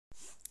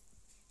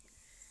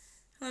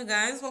Hello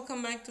guys,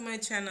 welcome back to my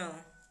channel.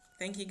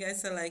 Thank you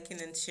guys for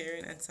liking and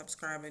sharing and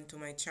subscribing to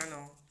my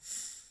channel.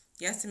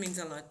 Yes, it means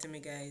a lot to me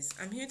guys.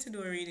 I'm here to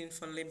do a reading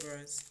for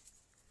Libras.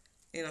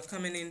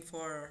 Coming in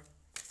for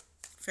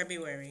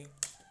February.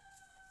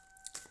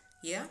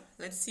 Yeah,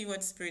 let's see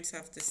what spirits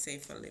have to say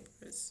for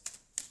Libras.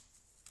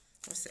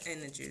 What's the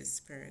energy of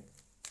spirit?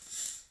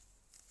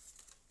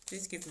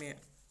 Please give me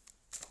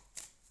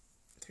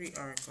 3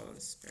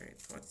 oracles, spirit.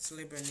 What's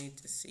Libra need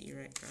to see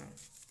right now?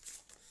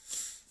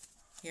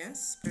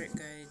 Yes, spirit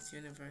guides,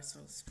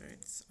 universal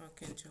spirits,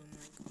 Archangel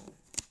Michael,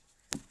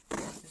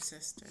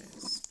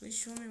 ancestors. Please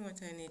show me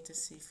what I need to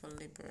see for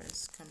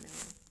Libras coming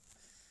in.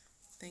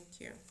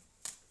 Thank you.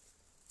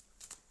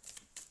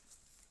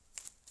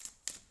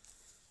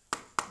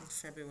 In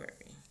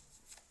February.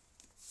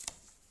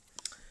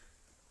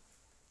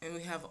 And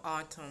we have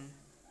autumn.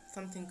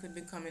 Something could be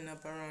coming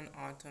up around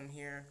autumn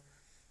here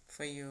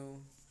for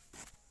you.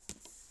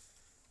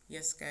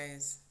 Yes,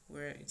 guys,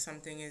 where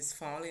something is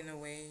falling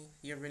away,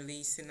 you're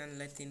releasing and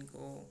letting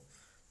go.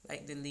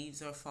 Like the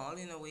leaves are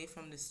falling away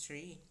from this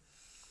tree.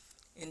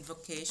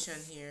 Invocation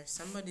here.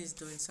 Somebody's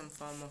doing some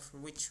form of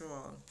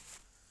ritual.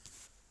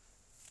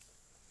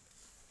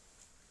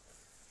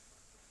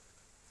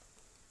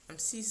 I'm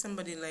seeing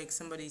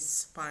somebody's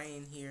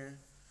spying here.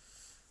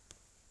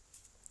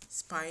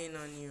 Spying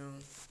on you,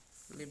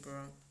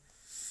 Libra.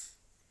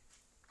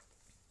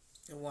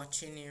 They're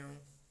watching you.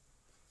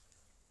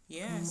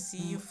 Yeah, see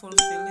you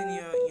fulfilling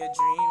your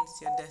dreams,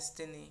 your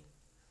destiny.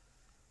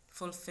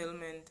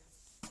 Fulfillment.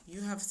 You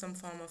have some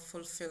form of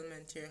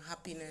fulfillment, your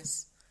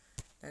happiness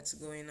that's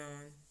going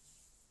on.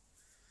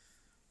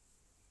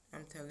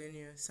 I'm telling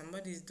you,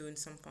 somebody's doing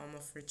some form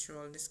of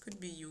ritual. This could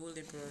be you,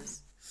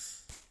 Libras.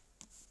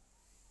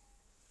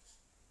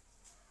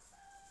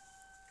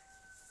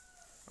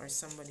 Or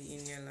somebody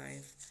in your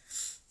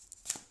life.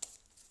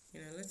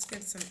 Let's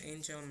get some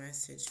angel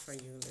message for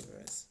you,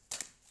 Libras.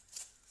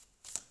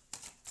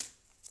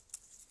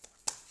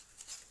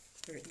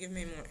 Give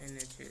me more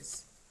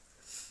energies.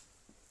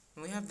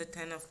 We have the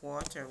Ten of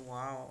Water.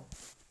 Wow.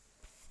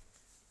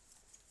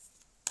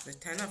 The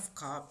Ten of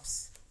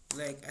Cups.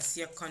 Like, I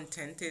see a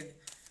contented,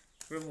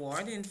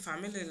 rewarding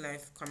family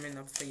life coming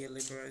up for you,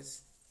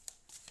 Libras.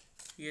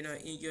 Your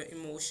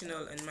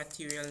emotional and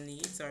material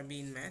needs are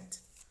being met.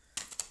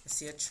 I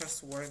see a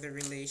trustworthy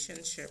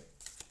relationship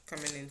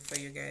coming in for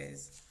you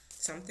guys.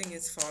 Something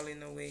is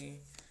falling away.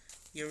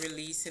 You're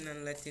releasing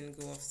and letting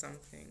go of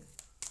something.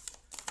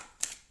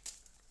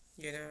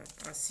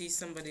 I see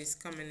somebody's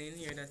coming in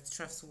here that's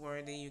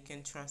trustworthy. You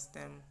can trust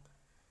them.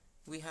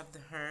 We have the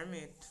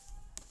Hermit.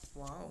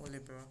 Wow,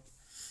 Libra.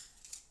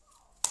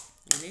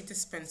 You need to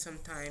spend some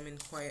time in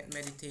quiet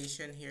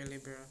meditation here,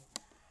 Libra.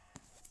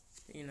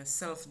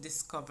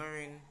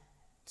 Self-discovering,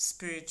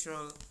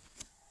 spiritual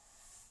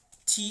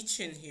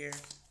teaching here.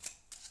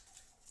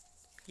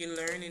 You're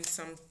learning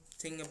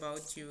something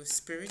about you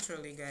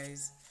spiritually,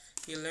 guys.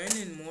 You're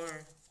learning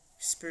more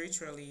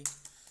spiritually.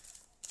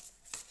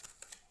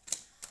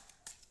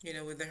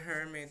 With the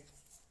Hermit,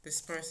 this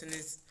person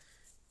is,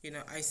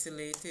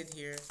 isolated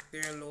here.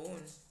 They're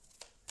alone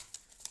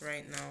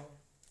right now.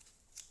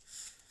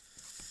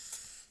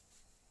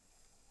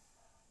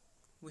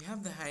 We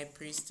have the High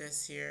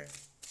Priestess here.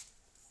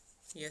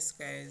 Yes,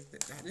 guys,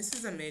 this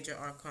is a major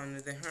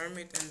arcana. The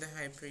Hermit and the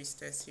High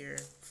Priestess here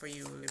for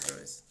you,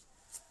 Libras.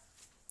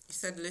 He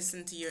said,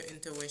 listen to your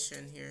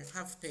intuition here.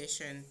 Have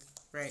patience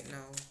right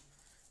now.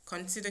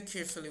 Consider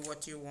carefully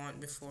what you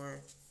want before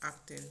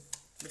acting,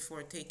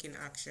 before taking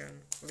action,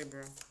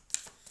 Libra.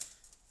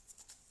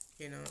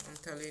 I'm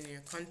telling you,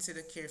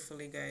 consider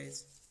carefully,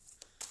 guys.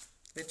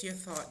 Let your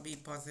thought be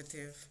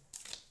positive.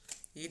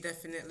 You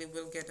definitely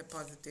will get a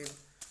positive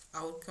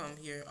outcome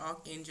here.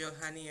 Archangel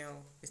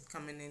Haniel is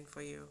coming in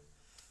for you.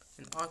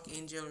 And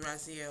Archangel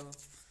Raziel.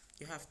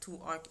 You have 2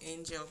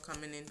 Archangel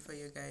coming in for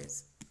you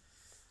guys.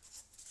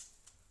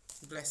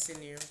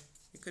 Blessing you.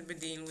 You could be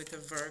dealing with a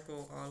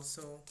Virgo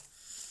also.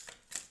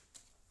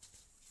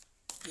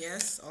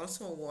 Yes,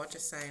 also a water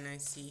sign I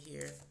see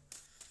here.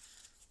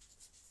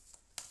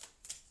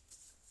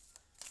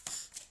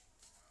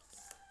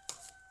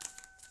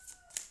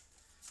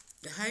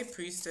 The High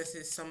Priestess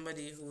is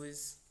somebody who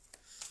is...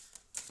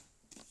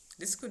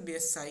 This could be a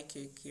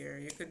psychic here.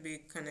 You could be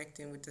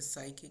connecting with a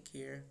psychic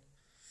here.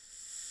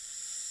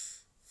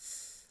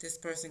 This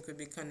person could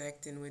be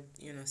connecting with,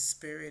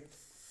 spirit.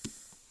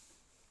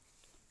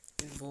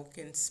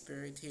 Invoking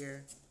spirit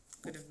here.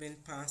 Could have been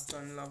passed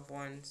on loved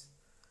ones.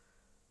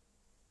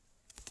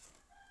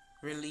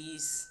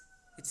 Release.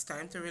 It's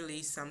time to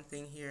release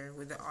something here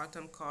with the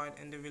Autumn card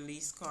and the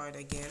Release card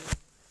again.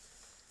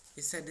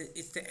 It said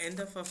it's the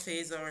end of a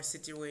phase or a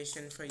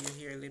situation for you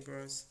here,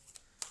 Libras.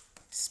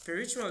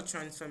 Spiritual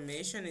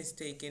transformation is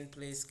taking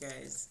place,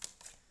 guys.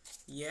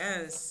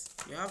 Yes,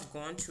 you have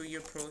gone through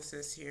your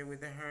process here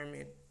with the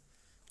Hermit.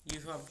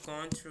 You have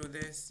gone through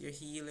this. You're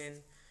healing.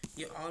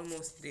 You're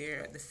almost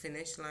there at the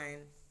finish line.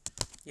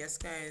 Yes,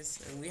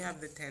 guys. And we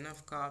have the Ten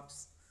of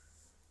Cups.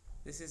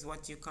 This is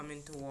what you're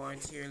coming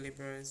towards here,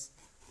 Libras.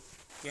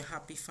 Your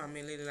happy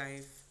family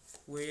life.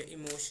 where your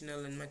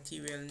emotional and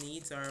material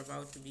needs are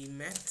about to be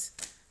met.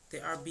 They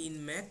are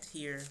being met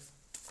here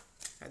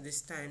at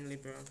this time,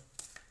 Libra.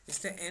 It's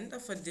the end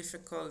of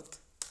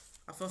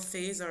a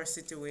phase or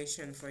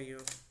situation for you.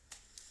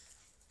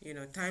 You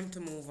know, time to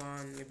move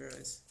on,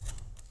 Libras.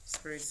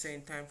 Spirit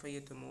saying time for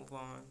you to move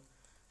on.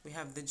 We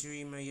have the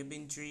dreamer. You've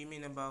been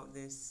dreaming about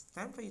this.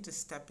 Time for you to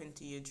step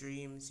into your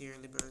dreams here,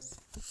 Libras.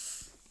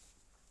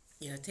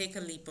 Yeah, take a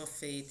leap of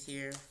faith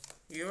here.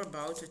 You're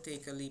about to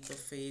take a leap of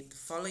faith.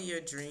 Follow your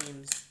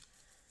dreams.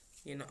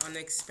 You know,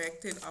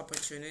 unexpected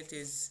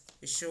opportunities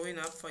is showing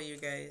up for you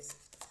guys.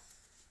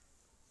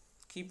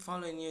 Keep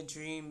following your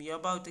dream. You're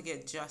about to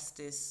get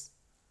justice.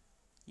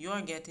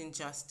 You're getting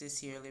justice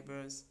here,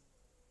 Libras.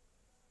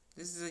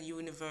 This is a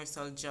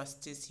universal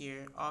justice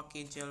here.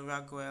 Archangel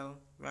Raguel.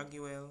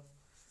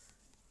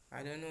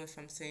 I don't know if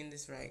I'm saying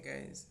this right,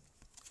 guys.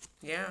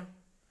 Yeah.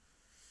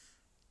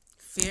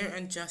 Fair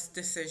and just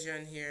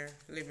decision here,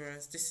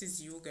 Libras. This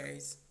is you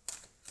guys.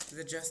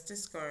 The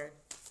Justice card.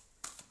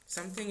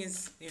 Something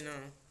is, you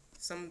know,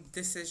 some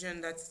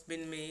decision that's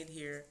been made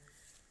here.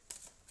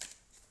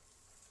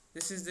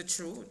 This is the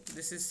truth.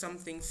 This is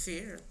something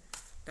fair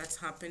that's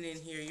happening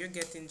here. You're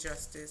getting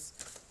justice.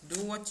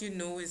 Do what you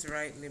know is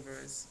right,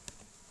 Libras.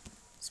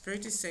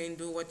 Spirit is saying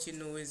do what you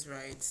know is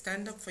right.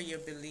 Stand up for your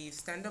beliefs.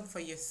 Stand up for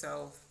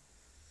yourself.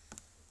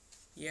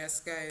 Yes,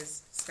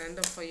 guys. Stand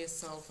up for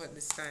yourself at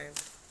this time.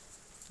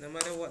 No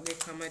matter what they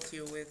come at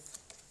you with.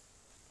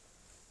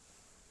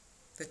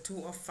 The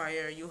Two of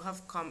Fire. You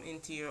have come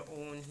into your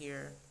own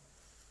here.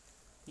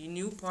 Your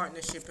new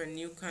partnership and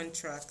new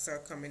contracts are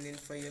coming in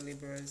for you,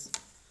 Libras.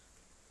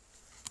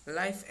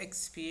 Life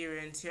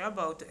experience. You're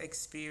about to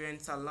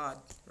experience a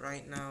lot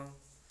right now.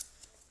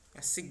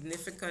 A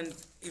significant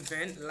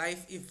event,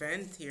 life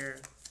event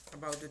here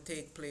about to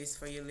take place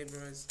for you,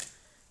 Libras.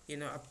 You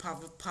know, a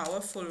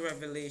powerful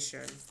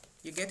revelation.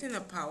 You're getting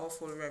a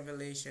powerful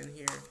revelation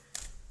here.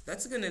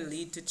 That's going to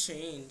lead to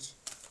change.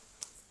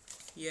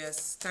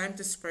 Yes, time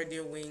to spread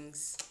your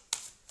wings,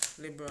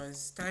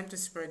 Libras. Time to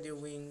spread your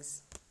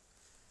wings.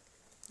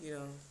 You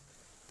know,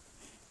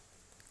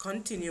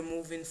 continue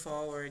moving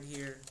forward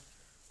here.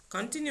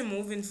 Continue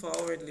moving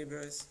forward,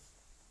 Libras.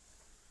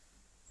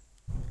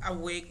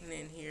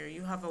 Awakening here.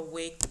 You have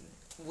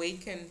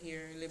awakened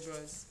here,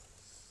 Libras.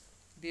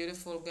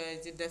 Beautiful,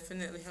 guys. You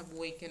definitely have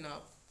waken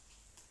up.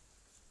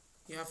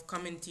 You have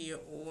come into your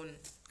own.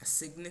 A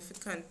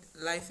significant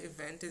life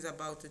event is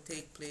about to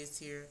take place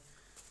here.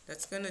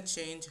 That's going to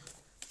change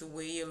the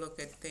way you look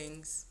at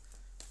things.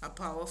 A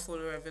powerful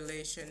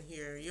revelation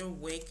here. You're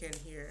awakened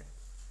here.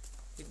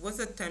 It was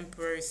a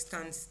temporary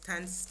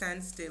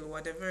standstill,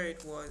 whatever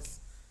it was.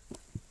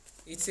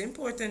 It's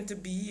important to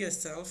be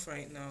yourself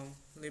right now,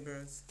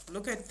 Libras.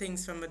 Look at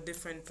things from a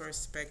different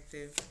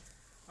perspective.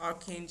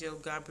 Archangel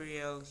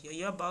Gabriel,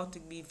 you're about to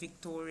be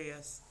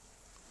victorious.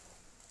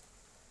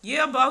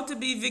 You're about to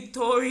be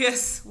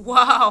victorious.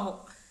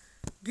 Wow.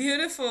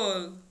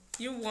 Beautiful.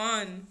 You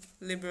won,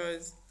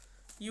 Libras.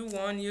 You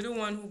won. You're the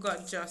one who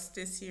got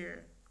justice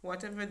here.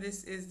 Whatever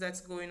this is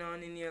that's going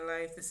on in your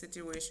life, the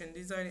situation,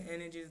 these are the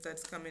energies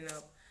that's coming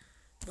up.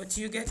 But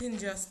you're getting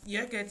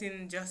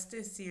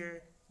justice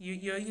here.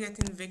 You're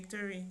getting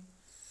victory.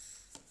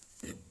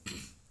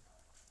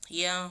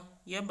 Yeah,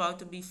 you're about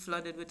to be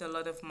flooded with a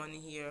lot of money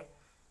here.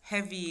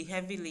 Heavily.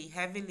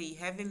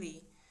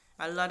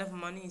 A lot of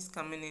money is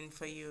coming in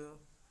for you.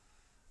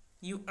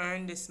 You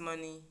earn this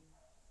money.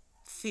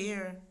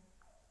 Fair.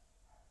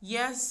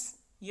 Yes,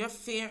 you're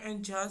fair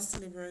and just,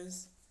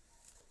 Libras.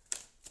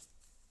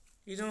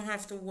 You don't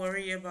have to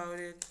worry about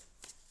it.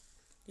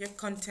 You're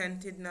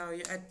contented now.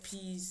 You're at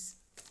peace.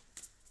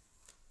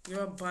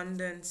 Your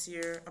abundance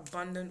here,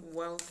 abundant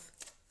wealth.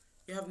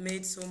 You have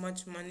made so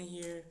much money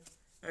here.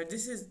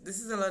 This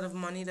is a lot of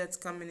money that's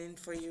coming in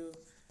for you.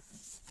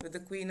 With the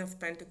Queen of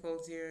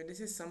Pentacles here. This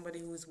is somebody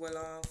who's well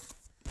off.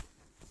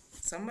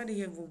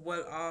 Somebody who's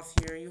well off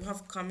here. You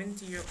have come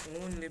into your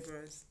own,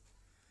 Libras.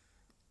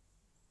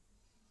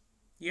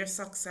 You're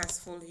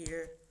successful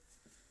here.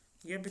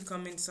 You're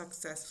becoming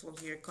successful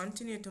here.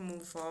 Continue to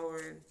move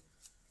forward,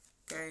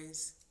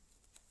 guys.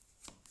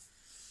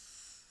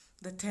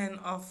 The Ten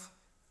of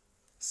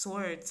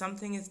Swords.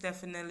 Something is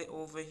definitely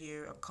over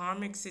here. A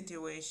karmic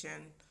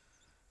situation.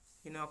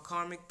 You know, a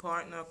karmic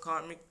partner,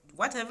 karmic,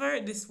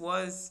 whatever this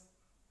was.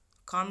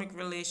 Karmic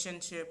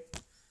relationship.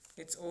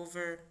 It's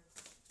over.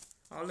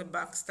 All the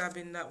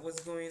backstabbing that was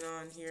going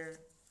on here.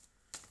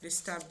 They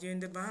stabbed you in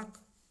the back.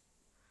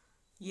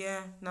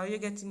 Yeah, now you're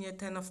getting your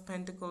Ten of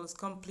Pentacles.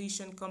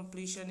 Completion.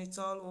 It's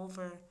all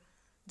over.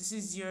 This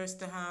is yours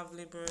to have,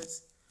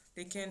 Libras.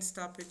 They can't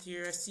stop it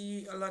here. I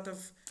see a lot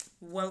of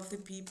wealthy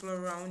people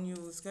around you.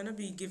 It's going to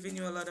be giving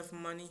you a lot of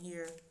money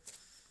here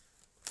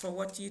for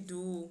what you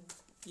do.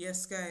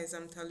 Yes, guys,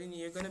 I'm telling you,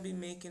 you're going to be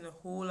making a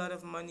whole lot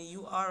of money.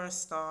 You are a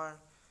star.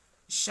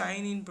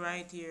 Shining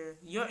bright here.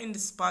 You're in the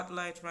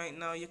spotlight right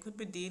now. You could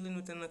be dealing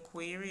with an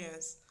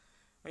Aquarius.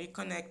 Are you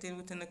connected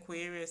with an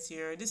Aquarius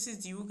here? This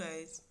is you,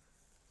 guys.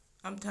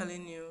 I'm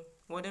telling you,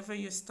 whatever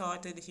you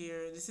started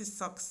here, this is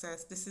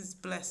success. This is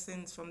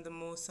blessings from the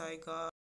Most High God.